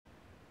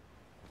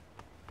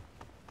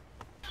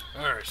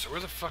Alright, so where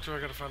the fuck do I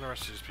gotta find the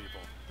rest of these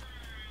people?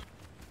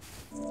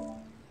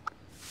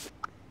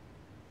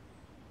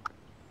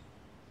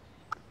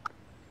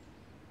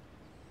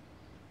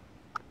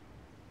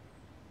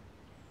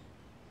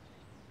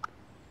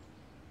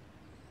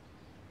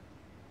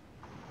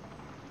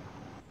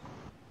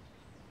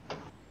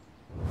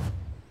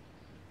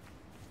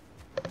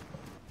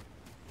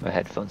 My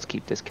headphones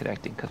keep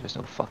disconnecting because there's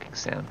no fucking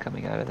sound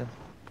coming out of them.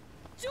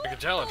 I can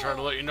tell, I tried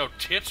to let you know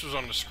tits was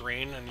on the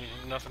screen and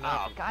nothing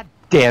happened. Oh, god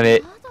damn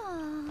it!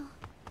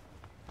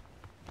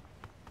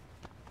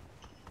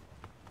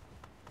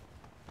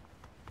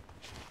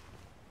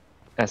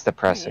 That's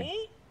depressing.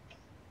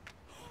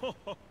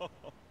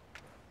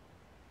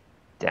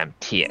 Damn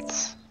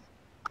tits.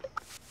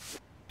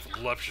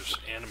 Voluptuous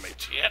anime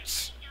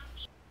tits.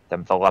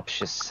 Them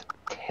voluptuous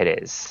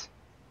titties.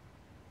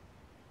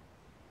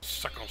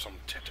 Suck on some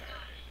titties.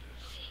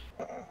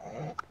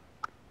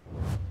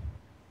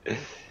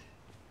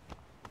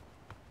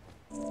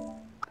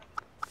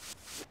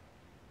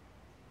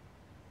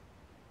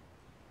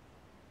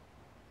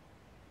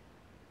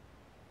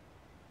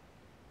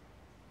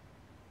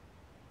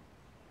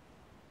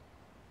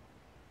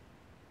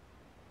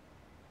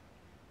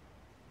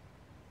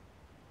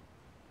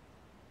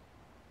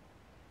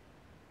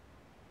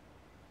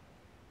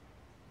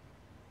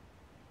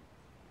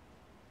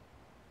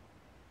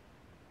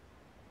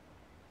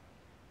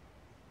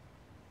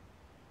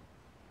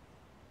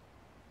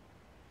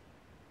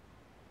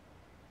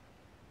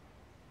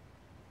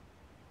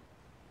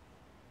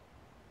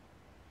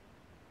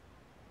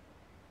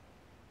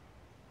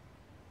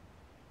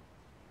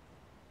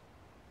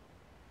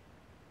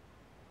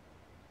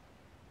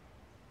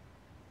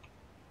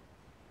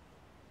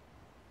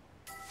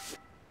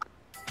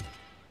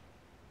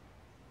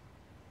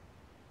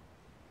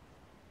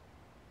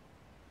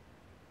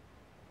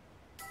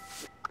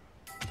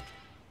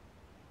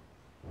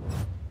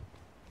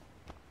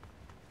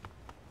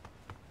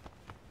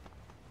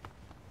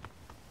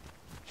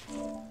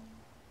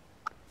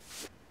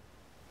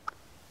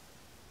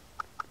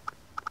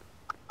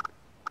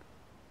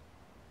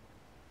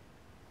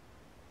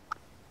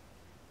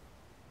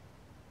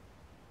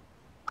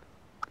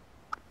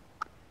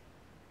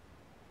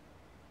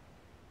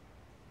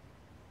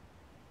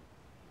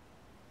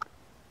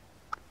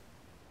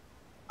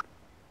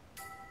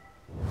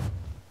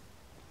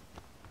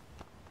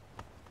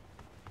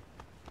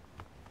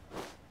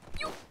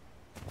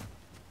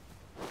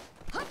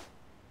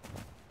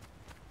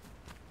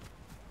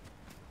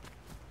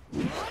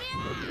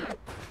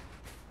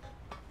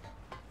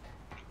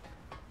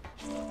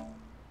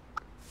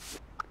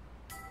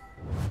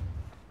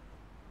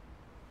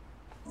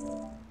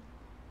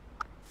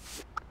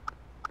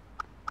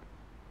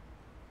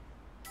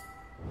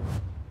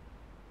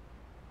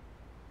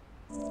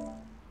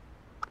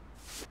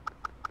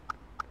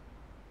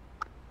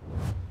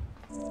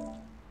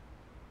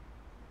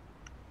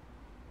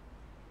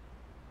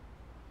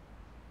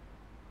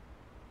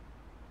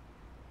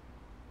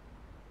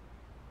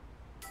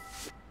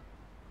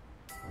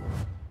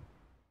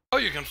 Oh,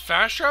 you can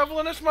fast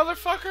travel in this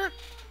motherfucker?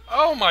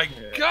 Oh my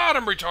god,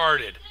 I'm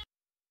retarded!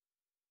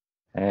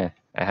 It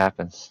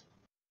happens.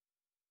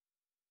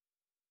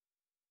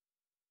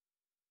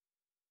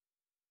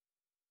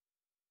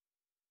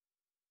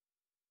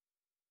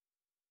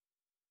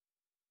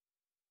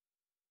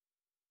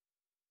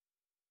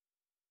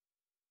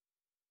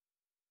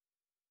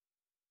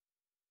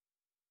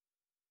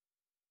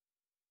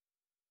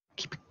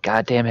 Keep your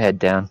goddamn head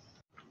down.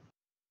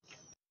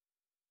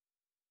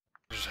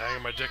 Just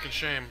hanging my dick in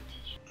shame.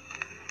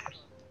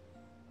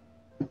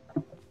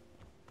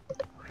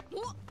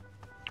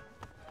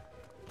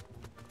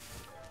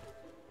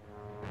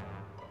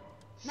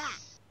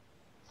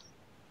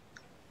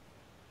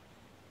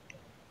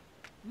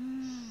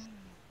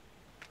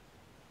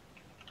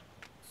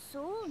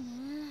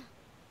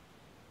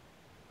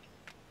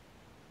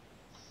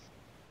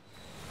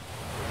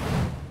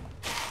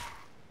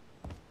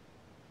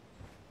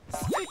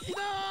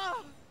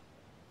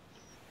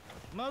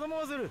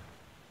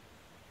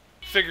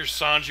 Figures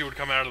Sanji would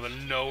come out of the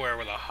nowhere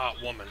with a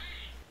hot woman.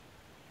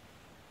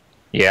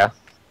 Yeah.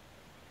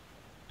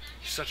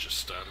 He's such a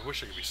stud. I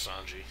wish I could be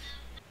Sanji.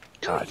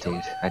 God,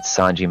 dude. I'd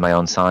Sanji my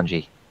own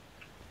Sanji. I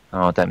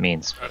don't know what that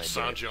means. I'd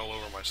Sanji all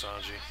over my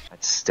Sanji. I'd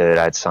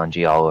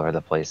Sanji all over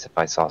the place if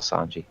I saw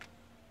Sanji.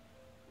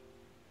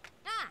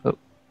 Oh,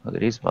 look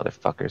at these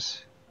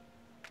motherfuckers.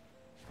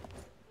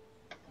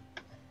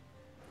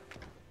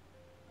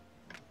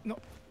 No.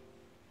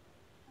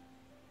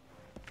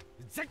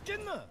 ふざけ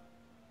んな。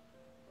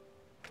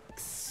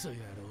クソ野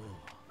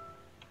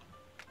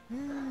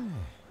郎。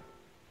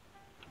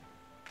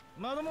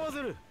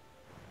Mademoiselle.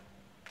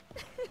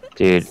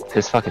 Dude,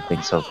 this fucking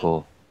thing's so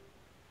cool.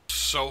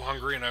 So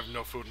hungry and I have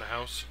no food in the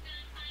house.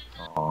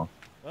 Aww.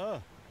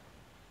 Ah.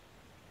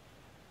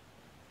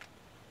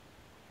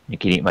 You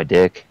can eat my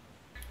dick.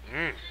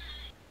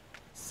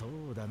 So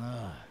da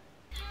na.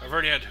 I've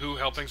already had 2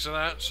 helpings of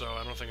that, so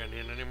I don't think I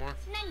need it anymore.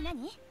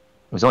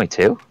 It was only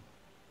 2?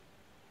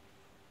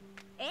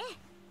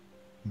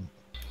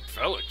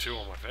 Felt acrylic too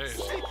on my face.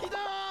 敵だ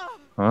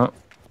Well,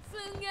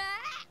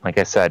 like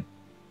I said,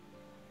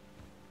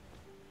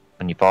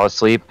 when you fall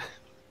asleep,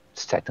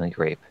 it's technically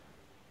rape.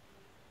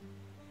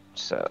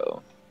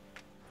 So,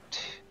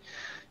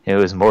 it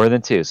was more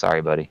than 2.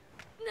 Sorry, buddy.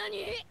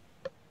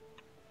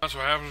 That's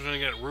what happens when you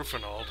get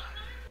Rufinald.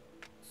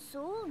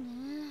 そう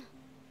ね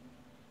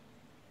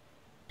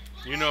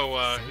You know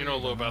a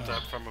little about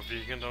that from a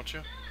vegan, don't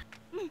you?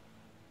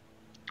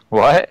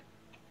 What?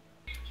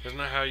 Isn't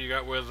that how you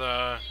got with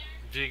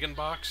Vegan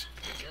Box?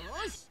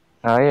 よし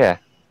Oh yeah.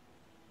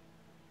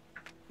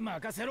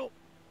 任せろ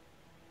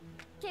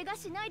怪我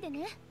しないで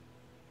ね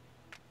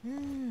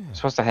We're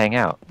supposed to hang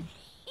out.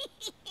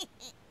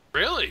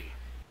 Really?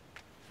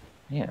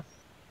 Yeah.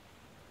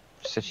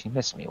 She said she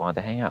missed me,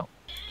 wanted to hang out.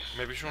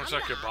 Maybe she wants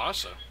like your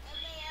bossa.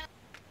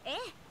 え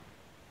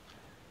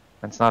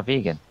That's not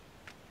vegan.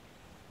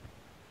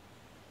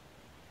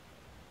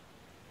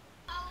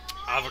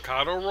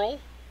 Avocado roll?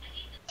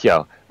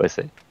 Yo,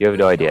 listen, you have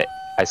no idea.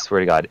 I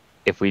swear to God,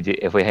 if we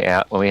hang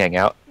out, when we hang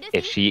out,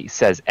 if she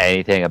says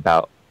anything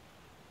about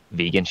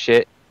vegan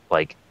shit,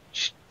 like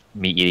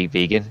me eating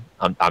vegan,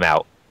 I'm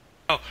out.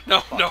 Oh,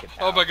 no, no. Fucking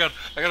Oh my god,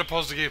 I gotta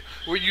pause the game.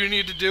 What you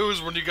need to do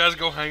is when you guys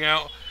go hang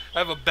out,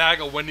 have a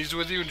bag of Wendy's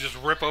with you and just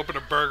rip open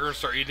a burger and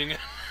start eating it.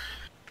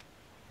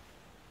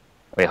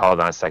 Wait, hold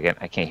on a second.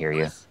 I can't hear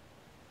you.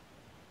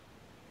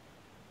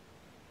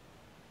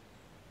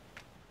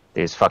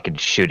 There's fucking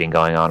shooting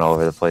going on all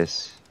over the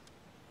place.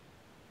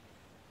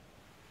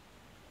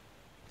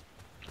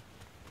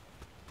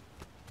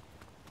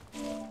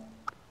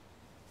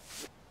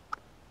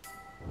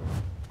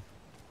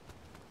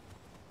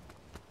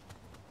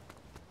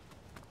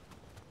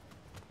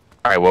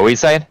 Alright, what were we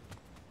saying?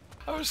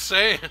 I was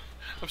saying,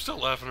 I'm still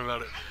laughing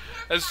about it.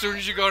 As soon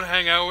as you go and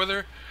hang out with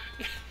her,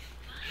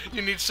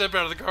 you need to step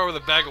out of the car with a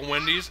bag of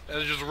Wendy's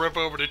and just rip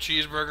open a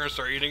cheeseburger and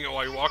start eating it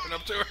while you're walking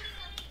up to her.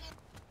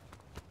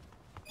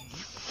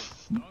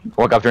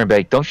 Walk up to her and be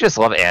like, don't you just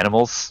love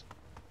animals?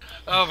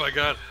 Oh my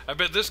god, I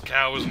bet this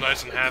cow was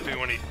nice and happy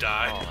when he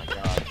died. Oh my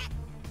god.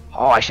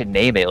 Oh, I should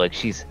name it. Like, I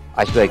should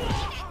be like,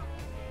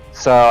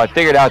 so I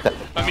figured out that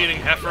I'm eating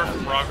heifer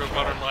from Bronco's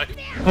Modern Life.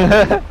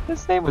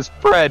 his name was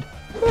Fred.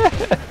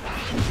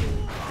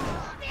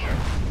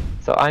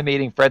 So I'm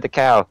eating Fred the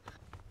cow.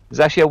 There's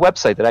actually a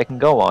website that I can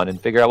go on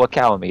and figure out what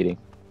cow I'm eating.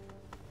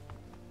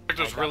 Like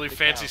those really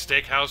fancy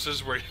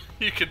steakhouses where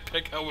you can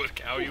pick out what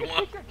cow you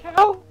want.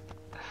 Cow?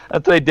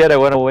 That's what I did. I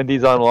went on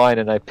Wendy's online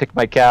and I picked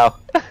my cow.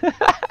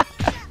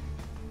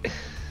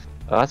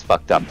 Oh, that's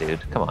fucked up, dude.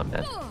 Come on,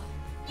 man.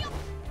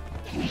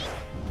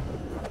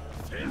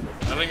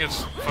 I think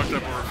it's fucked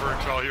up referring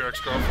to all your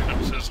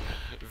ex-girlfriends as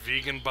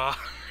vegan ba,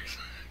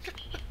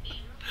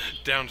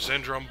 Down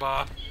syndrome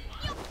ba,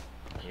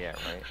 Yeah,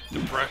 right.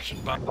 depression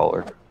ba.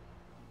 Polar.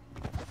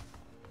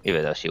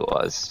 Even though she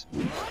was.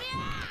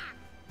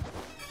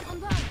 看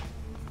板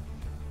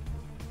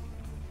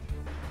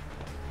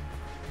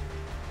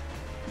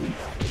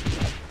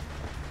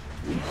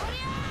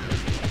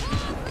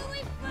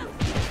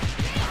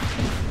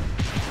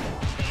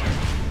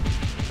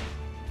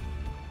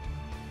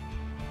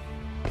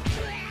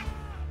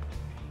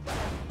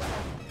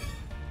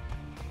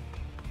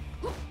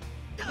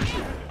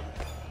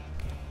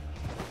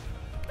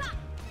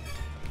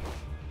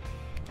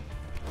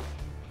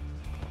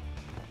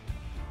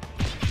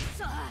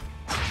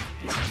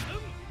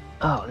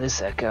Oh,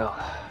 this echo.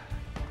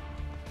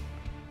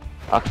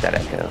 Fuck that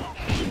echo.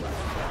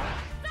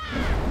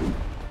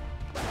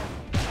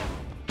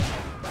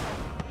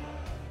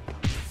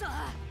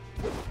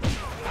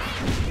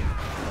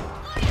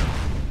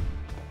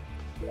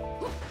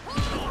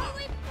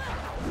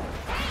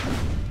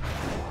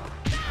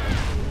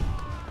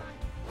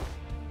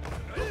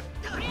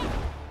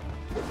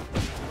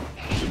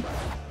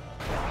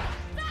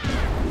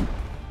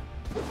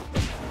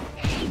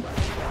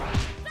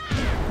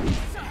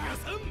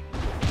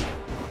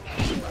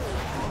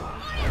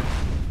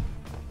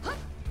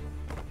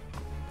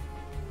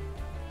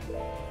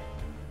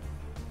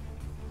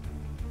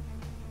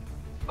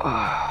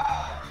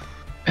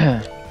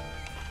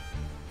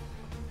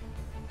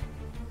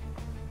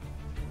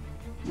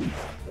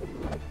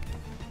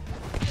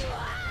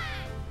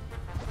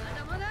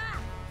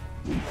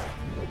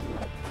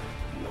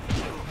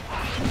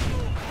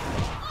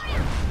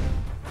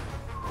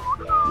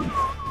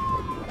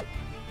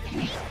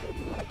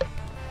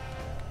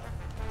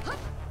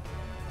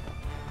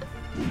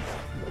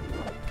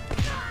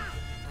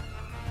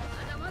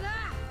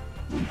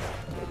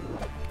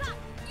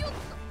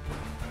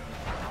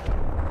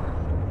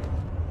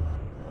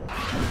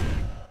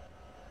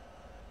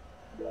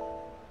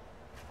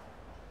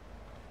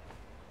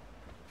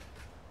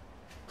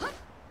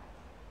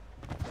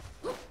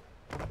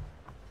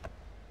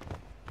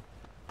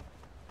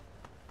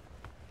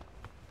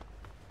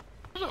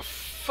 How the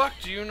fuck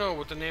do you know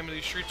what the name of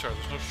these streets are?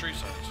 There's no street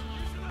signs.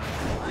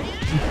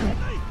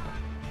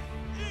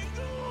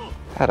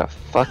 How the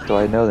fuck do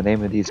I know the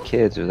name of these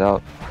kids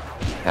without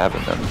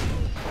having them?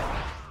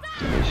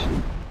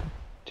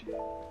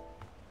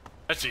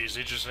 That's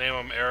easy. Just name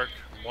them Eric,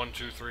 1,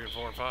 2, 3, and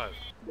 4, and 5.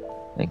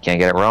 You can't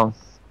get it wrong.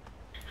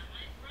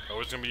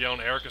 Always gonna be yelling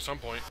at Eric at some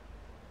point.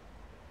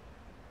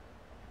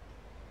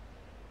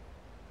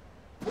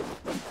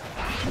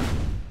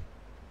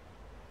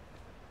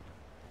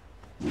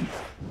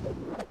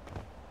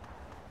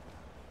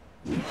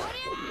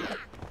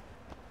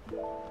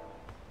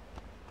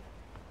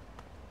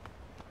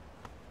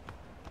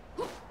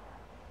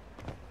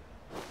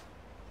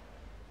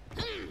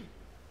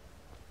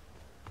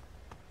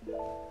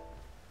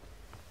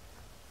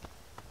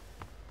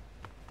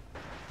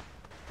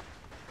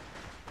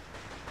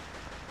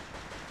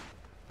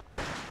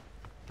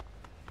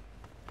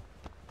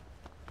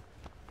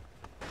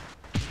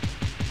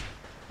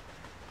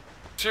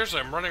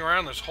 Seriously, I'm running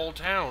around this whole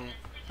town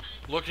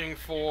looking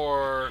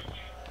for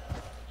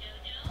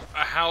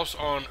a house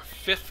on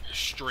 5th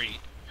Street,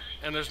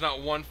 and there's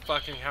not one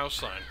fucking house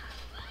sign.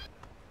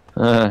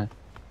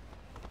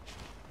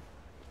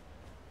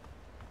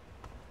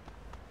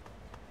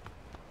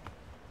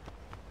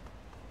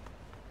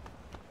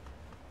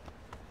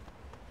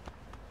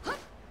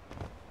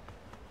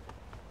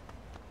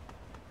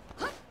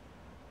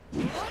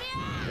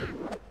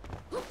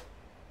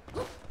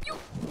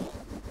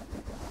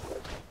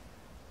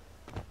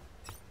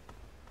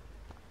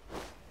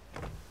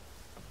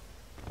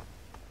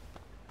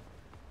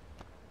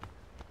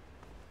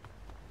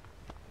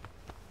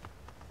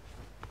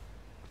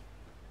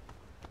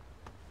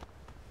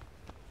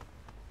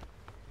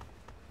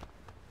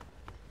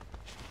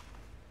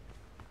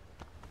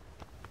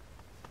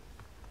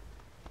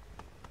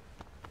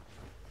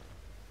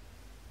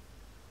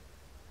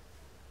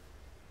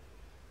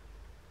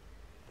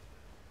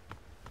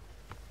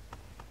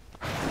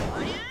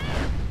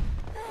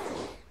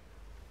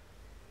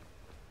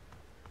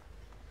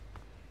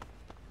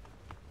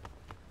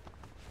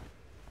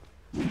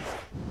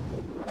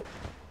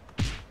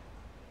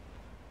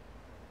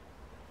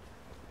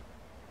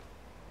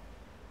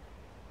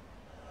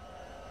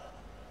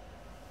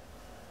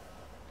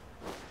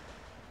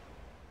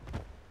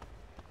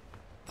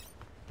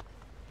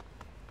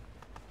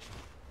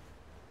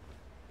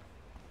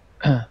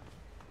 I'm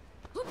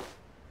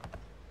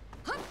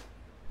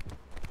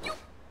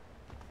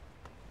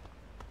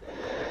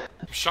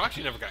shocked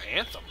you never got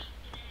Anthem.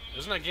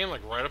 Isn't that game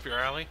like right up your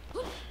alley?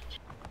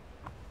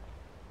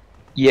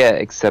 Yeah,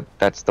 except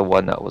that's the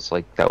one that was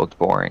like that looked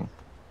boring.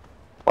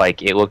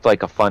 Like it looked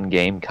like a fun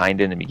game kind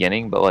of in the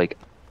beginning, but like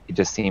it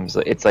just seems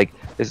like it's like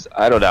this.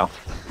 I don't know.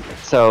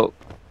 So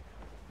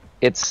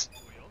it's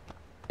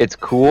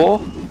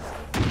cool.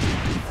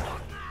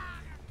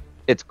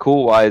 It's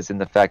cool wise in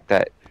the fact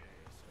that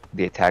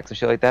the attacks and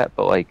shit like that,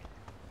 but like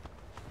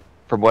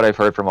from what I've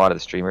heard from a lot of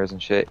the streamers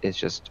and shit, it's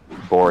just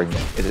boring.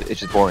 It's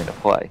just boring to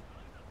play.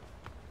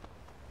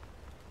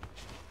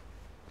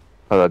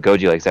 Although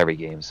Goji likes every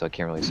game, so I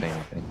can't really say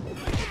anything.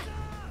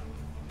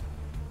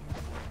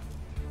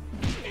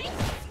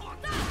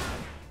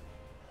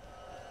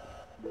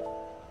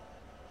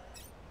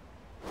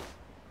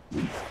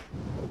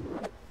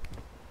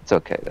 It's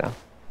okay though.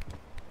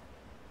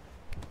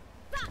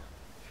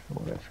 From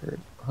what I've heard.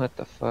 What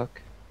the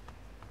fuck?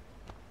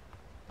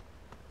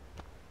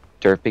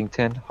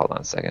 Derpington? Hold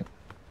on a second.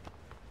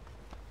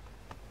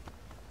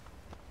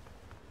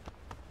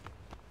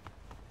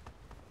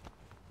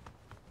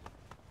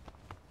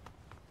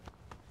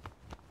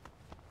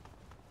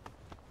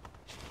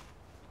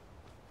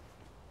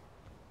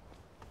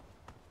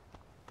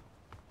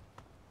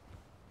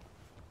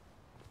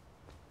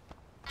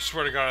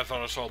 Swear to God, I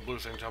thought I saw a blue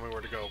thing tell me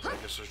where to go, but I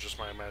guess it was just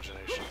my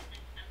imagination.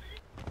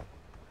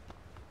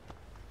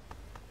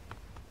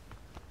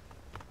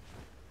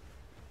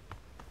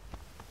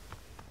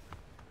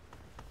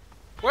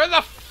 Where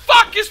the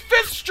fuck is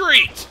 5th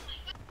Street?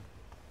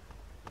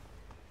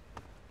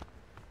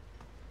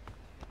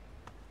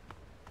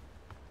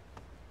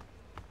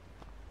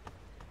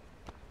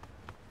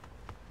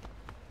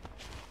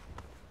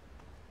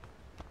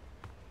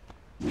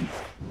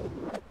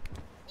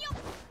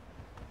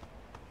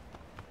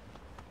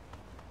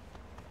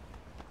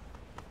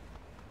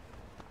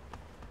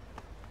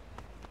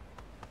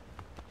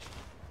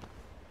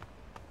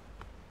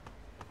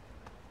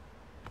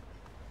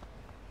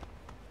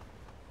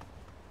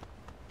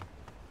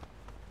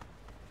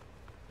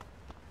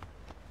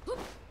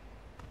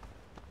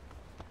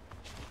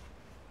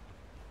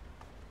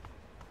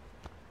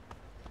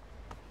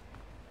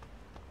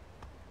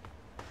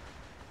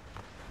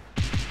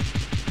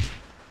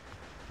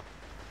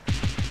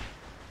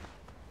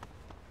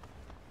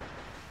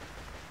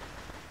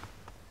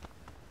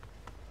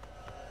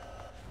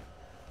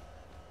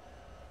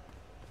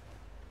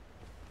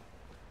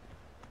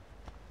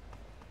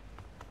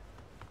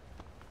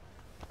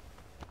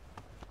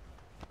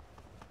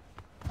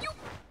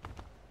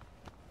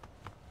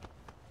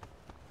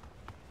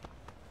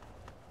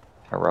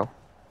 Hello?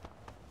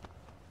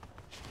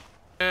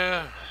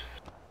 Yeah.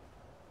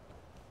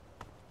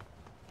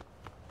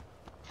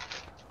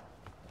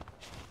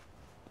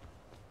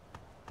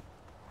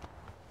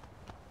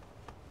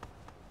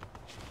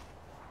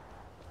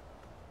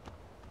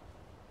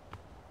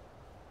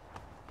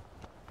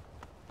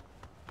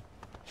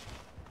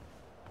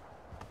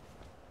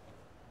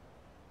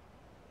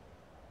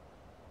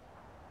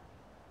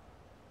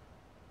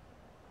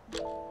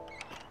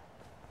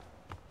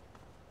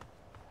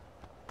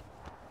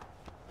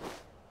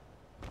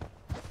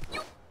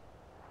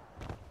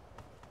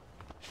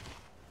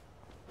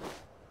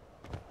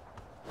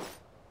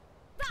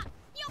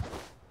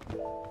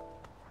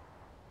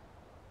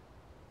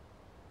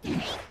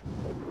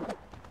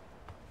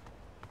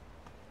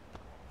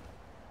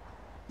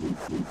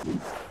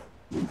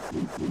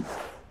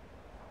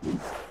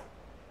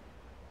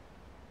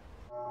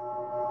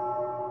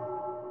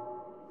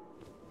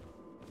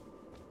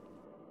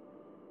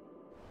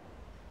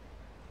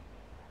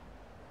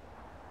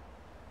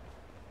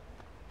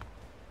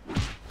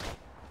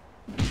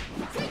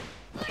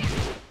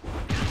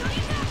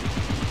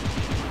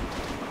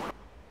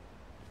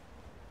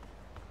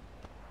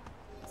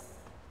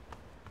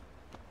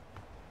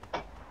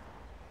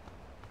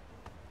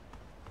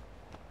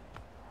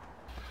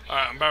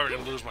 Alright, I'm about ready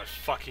to lose my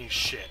fucking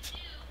shit.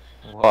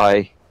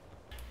 Why?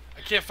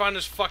 I can't find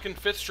this fucking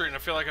 5th Street, and I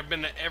feel like I've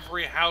been to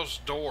every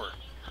house door.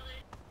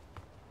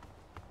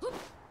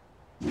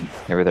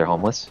 Maybe they're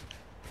homeless.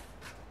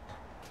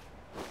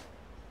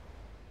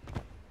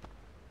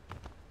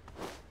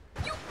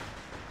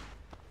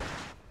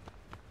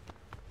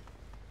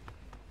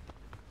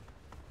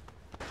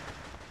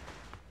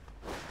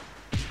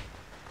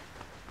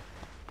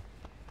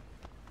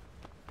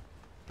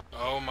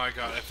 Oh my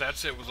god, if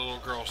that's it with a little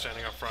girl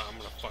standing up front, I'm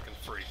gonna fucking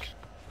freak.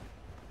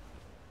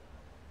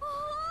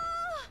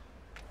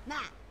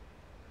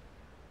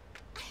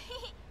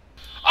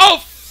 Oh,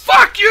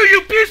 fuck you,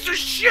 you piece of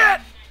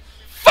shit!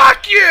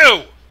 Fuck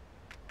you!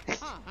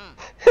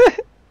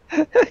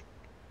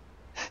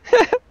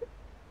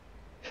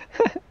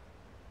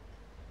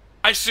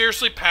 I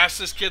seriously passed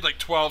this kid like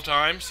 12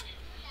 times,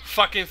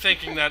 fucking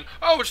thinking that,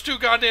 oh, it's too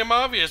goddamn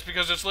obvious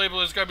because it's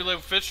labeled, it's gotta be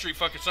labeled 5th Street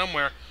fucking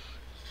somewhere.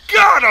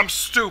 God, I'm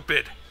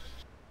stupid!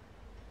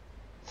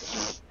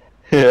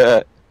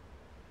 Yeah.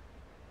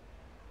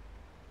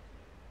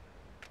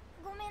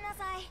 ごめんな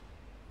さい。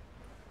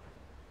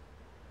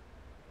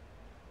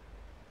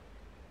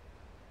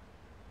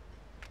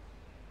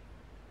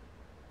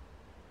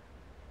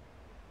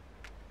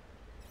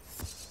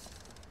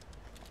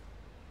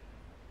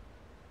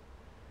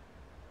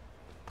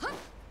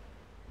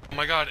Oh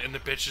my god, and the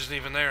bitch isn't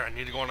even there. I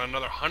need to go on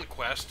another hunt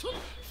quest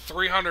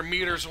 300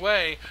 meters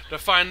away to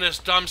find this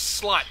dumb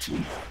slut.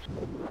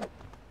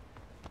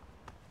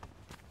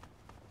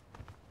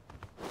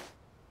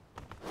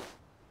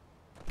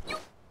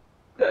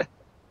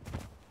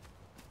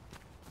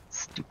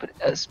 Stupid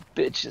ass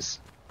bitches.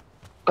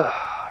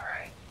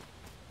 Alright.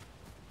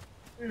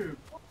 Dude,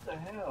 what the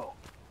hell?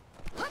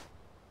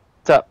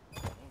 What's up?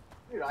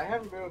 Dude, I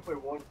haven't been able to play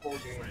one full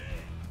game.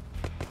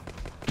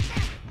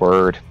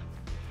 Word.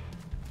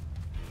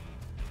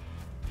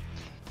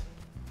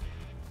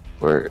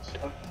 Word.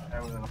 I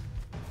was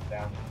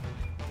down.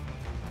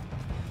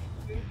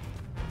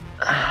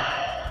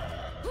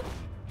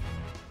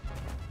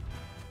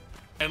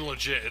 And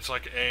legit, it's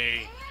like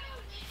a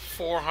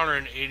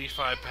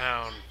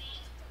 485-pound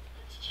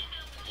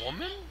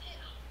woman?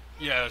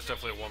 Yeah, it's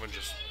definitely a woman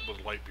just with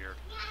white beard.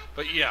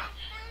 But yeah.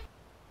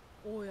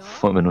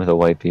 Woman with a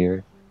white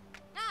beard.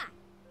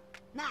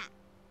 なあ。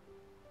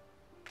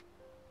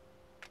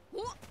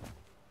お。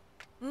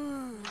う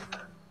ん。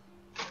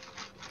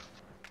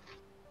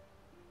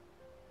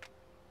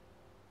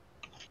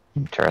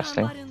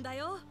 Interesting. 頑張るんだ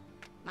よ。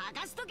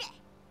任しとけ。助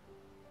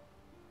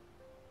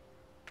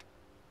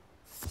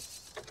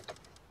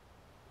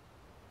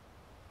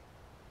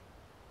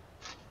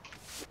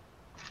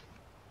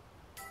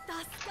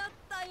かっ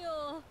た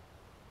よ。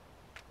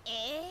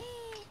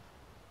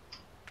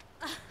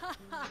あは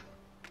は。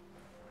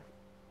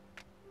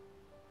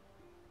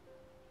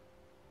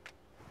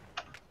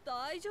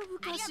大丈夫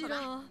かし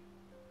ら。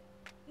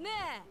ね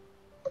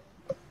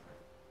え。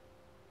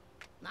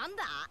なん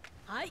だ。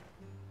はい。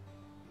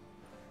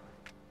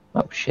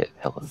 Oh shit,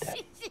 hello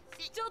dad.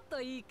 ちょっと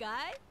いい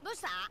かい？どう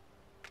した？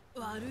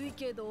悪い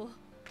けど。わ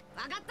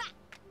かった。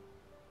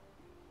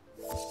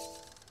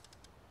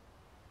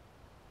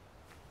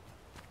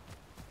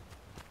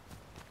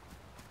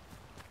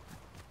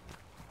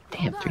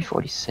 Damn,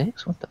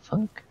 346? What the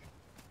fuck?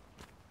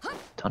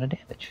 Ton of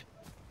damage.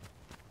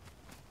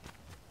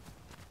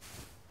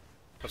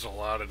 That's a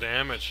lot of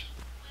damage.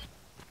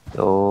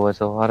 Oh,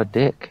 it's a lot of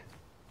dick.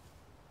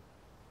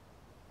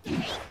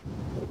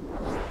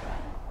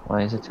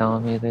 Why is it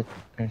telling me that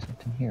there's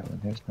something here when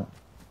there's not?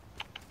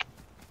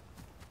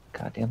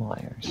 Goddamn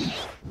liars.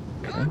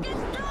 Okay,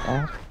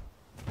 that.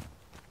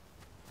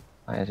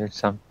 Why is there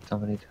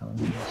somebody telling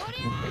me there's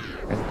something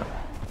there? No.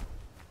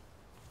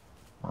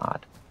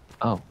 Mod.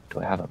 Oh, do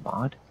I have a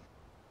mod?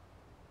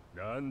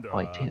 Oh,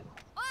 I do.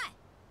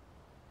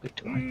 Wait,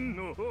 do I?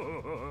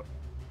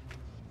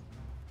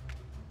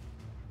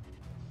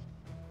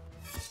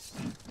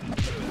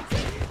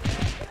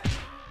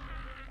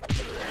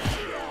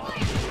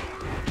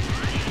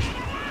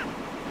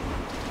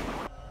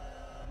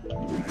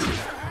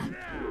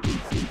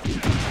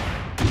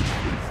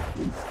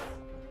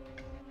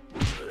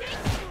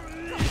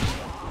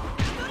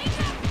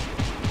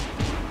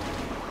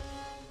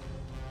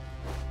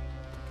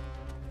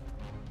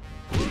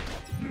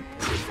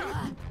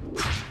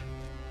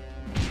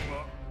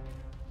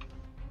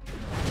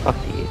 Fuck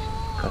the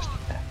custom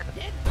backup.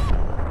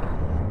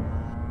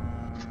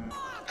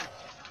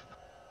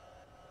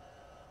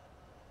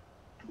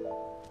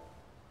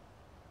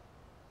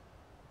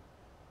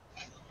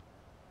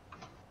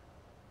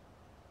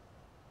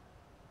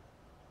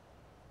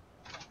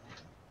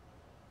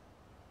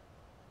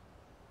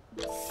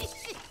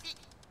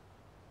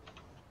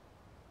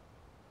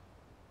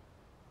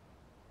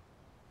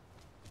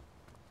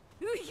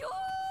 よ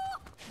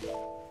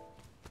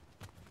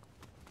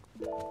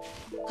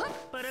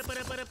プルプ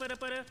ルプルプル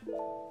プル。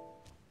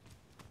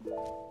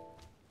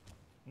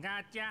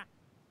ガチャ。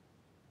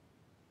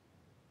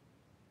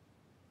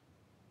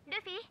ル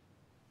フィ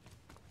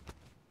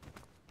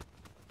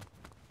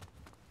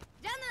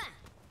ジャム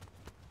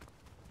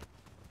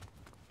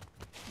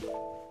すごい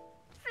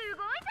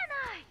じゃな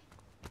い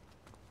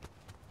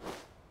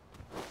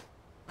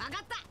わか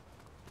った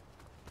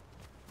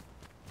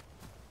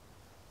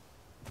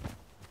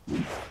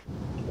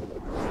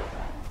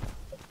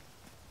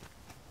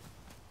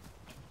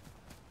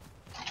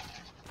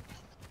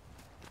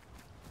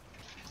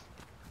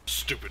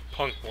Stupid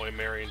punk boy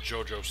marrying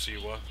Jojo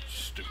Siwa.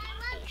 Stupid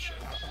bullshit.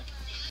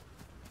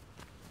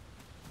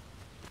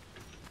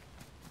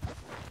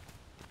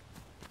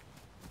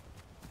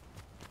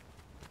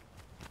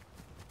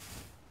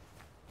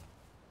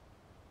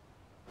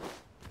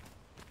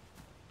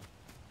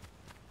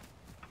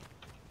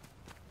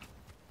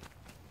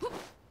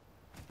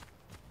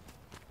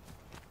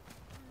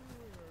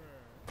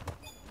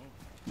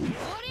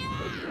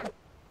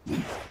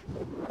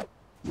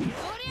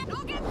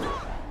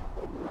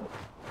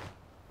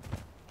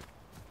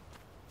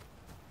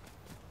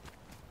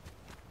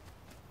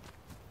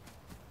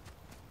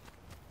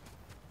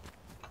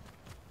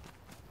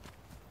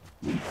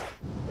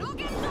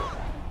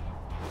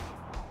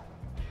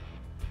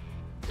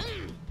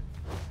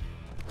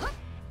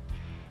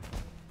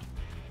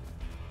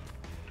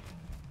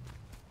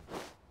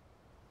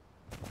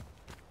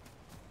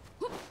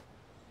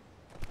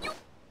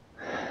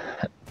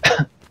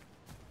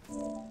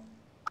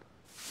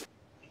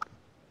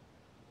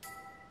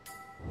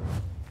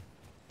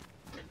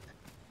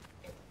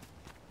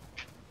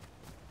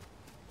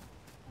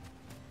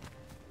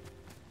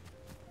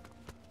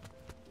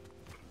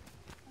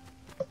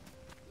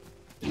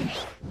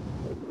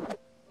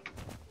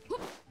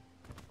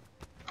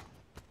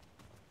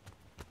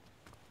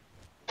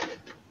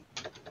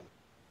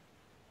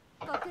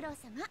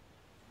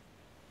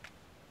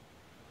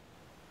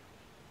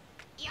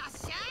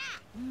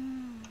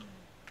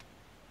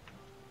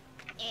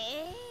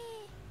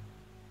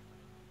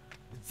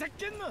ざ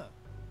けんな。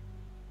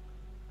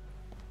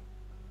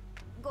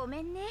ご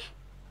めんね。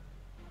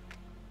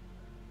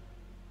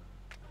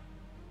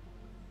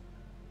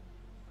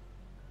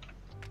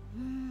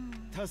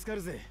助か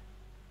るぜ。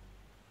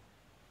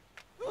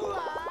うわ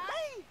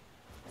ーい。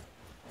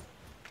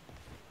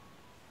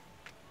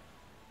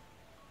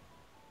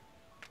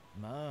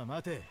まあ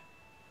待て。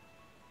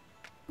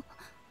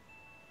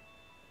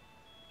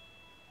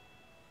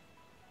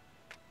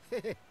へ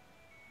へ。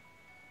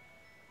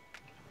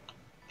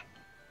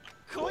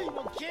恋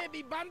も警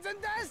備万全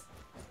です。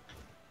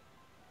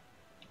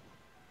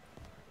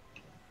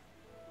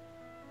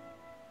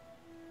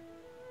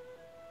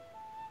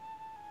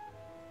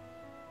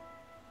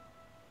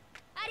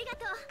ありがと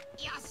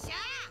う。よっしゃ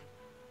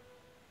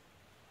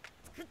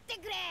ー。作って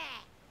くれ。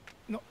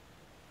の。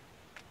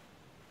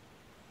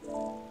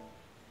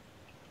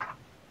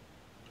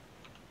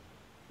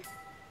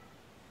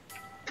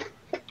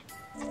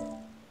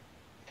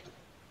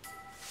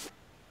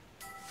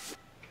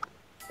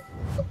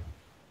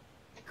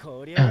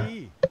こりゃい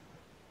い。